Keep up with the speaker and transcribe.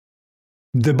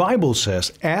The Bible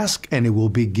says, "Ask and it will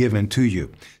be given to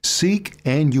you. Seek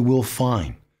and you will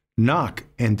find. Knock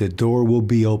and the door will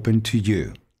be opened to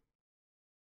you."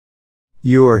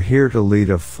 You are here to lead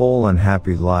a full and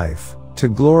happy life, to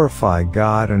glorify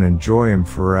God and enjoy Him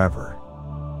forever.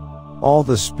 All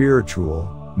the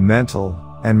spiritual, mental,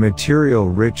 and material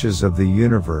riches of the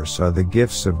universe are the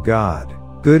gifts of God,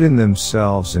 good in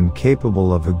themselves and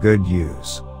capable of a good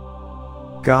use.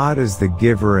 God is the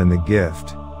giver and the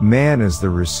gift, man is the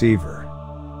receiver.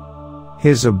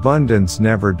 His abundance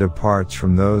never departs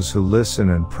from those who listen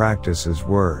and practice His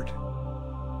word.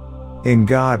 In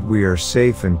God we are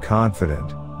safe and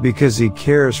confident, because He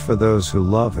cares for those who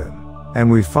love Him, and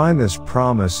we find this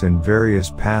promise in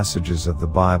various passages of the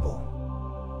Bible.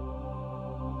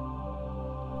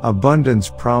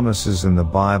 Abundance promises in the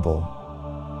Bible.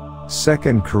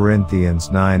 2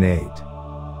 Corinthians 9:8.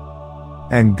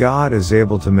 And God is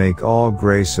able to make all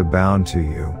grace abound to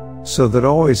you, so that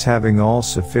always having all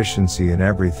sufficiency in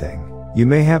everything, you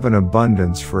may have an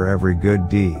abundance for every good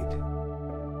deed.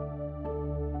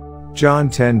 John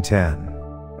 10:10.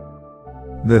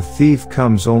 The thief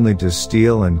comes only to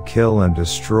steal and kill and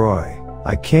destroy.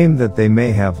 I came that they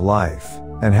may have life,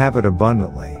 and have it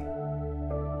abundantly.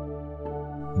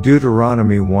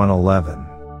 Deuteronomy 1:11.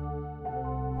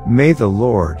 May the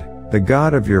Lord, the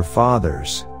God of your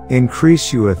fathers,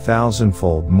 increase you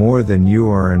 1,000-fold more than you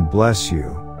are and bless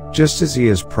you, just as He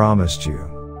has promised you.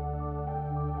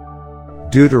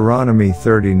 Deuteronomy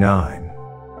 39.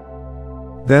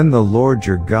 Then the Lord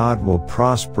your God will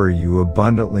prosper you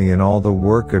abundantly in all the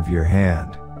work of your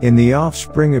hand, in the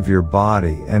offspring of your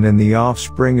body and in the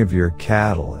offspring of your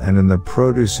cattle and in the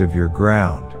produce of your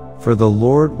ground, for the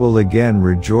Lord will again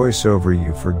rejoice over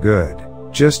you for good,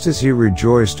 just as He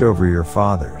rejoiced over your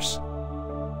fathers.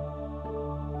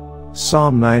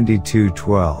 Psalm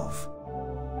 92:12.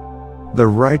 The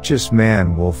righteous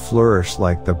man will flourish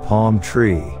like the palm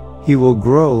tree, he will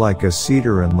grow like a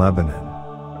cedar in Lebanon.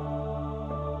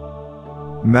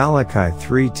 Malachi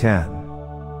 3:10.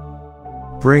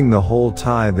 Bring the whole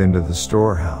tithe into the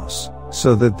storehouse,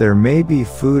 so that there may be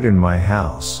food in my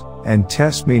house, and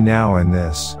test me now in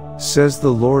this, says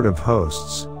the Lord of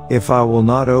hosts, if I will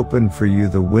not open for you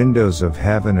the windows of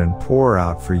heaven and pour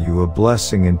out for you a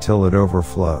blessing until it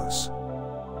overflows.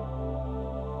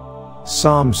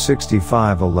 Psalm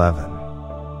 65:11.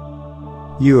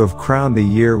 You have crowned the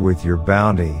year with your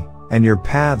bounty, and your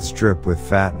paths drip with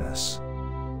fatness.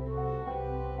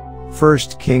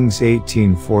 1 Kings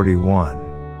 18:41.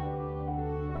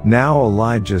 Now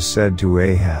Elijah said to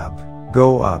Ahab,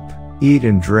 Go up, eat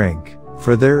and drink,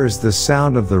 for there is the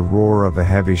sound of the roar of a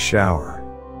heavy shower.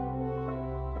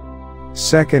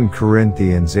 2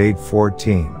 Corinthians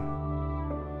 8:14.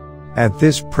 At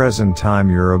this present time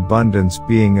your abundance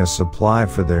being a supply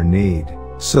for their need,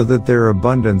 so that their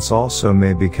abundance also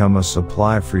may become a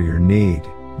supply for your need,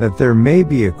 that there may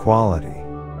be equality.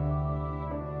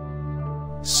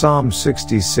 Psalm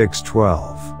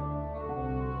 66:12.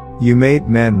 You made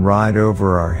men ride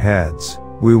over our heads,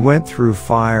 we went through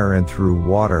fire and through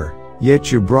water,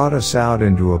 yet you brought us out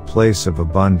into a place of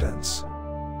abundance.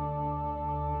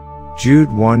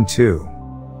 Jude 1:2.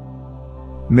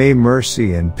 May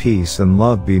mercy and peace and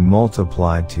love be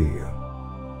multiplied to you.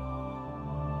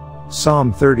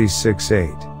 Psalm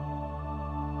 36:8.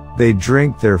 They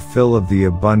drink their fill of the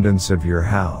abundance of your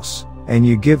house, and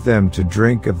you give them to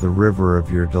drink of the river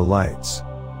of your delights.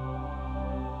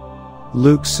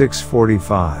 Luke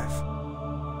 6:45.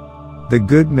 The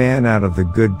good man out of the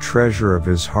good treasure of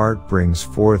his heart brings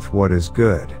forth what is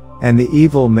good, and the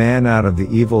evil man out of the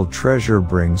evil treasure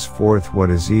brings forth what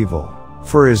is evil,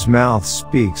 for his mouth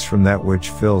speaks from that which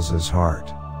fills his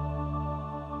heart.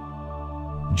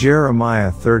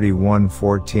 Jeremiah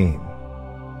 31:14.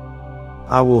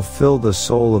 I will fill the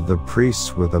soul of the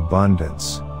priests with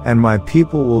abundance, and my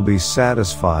people will be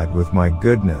satisfied with my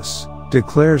goodness,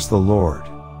 declares the Lord.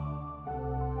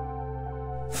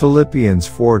 Philippians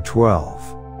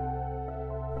 4:12.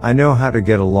 I know how to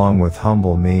get along with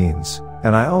humble means,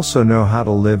 and I also know how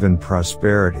to live in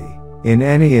prosperity. In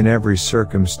any and every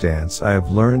circumstance I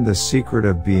have learned the secret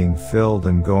of being filled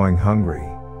and going hungry,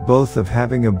 both of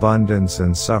having abundance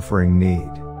and suffering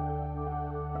need.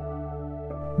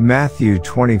 Matthew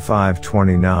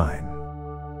 25:29.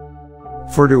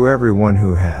 For to everyone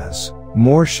who has,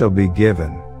 more shall be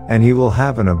given, and he will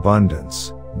have an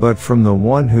abundance, but from the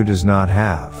one who does not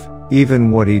have,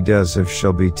 even what he does have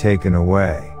shall be taken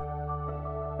away.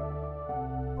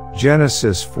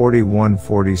 Genesis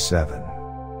 41:47.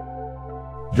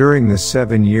 During the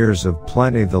 7 years of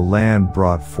plenty the land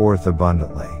brought forth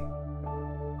abundantly.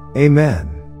 Amen.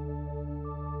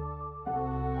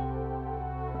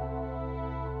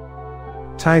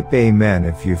 Type Amen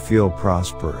if you feel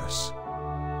prosperous.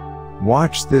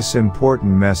 Watch this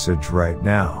important message right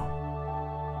now.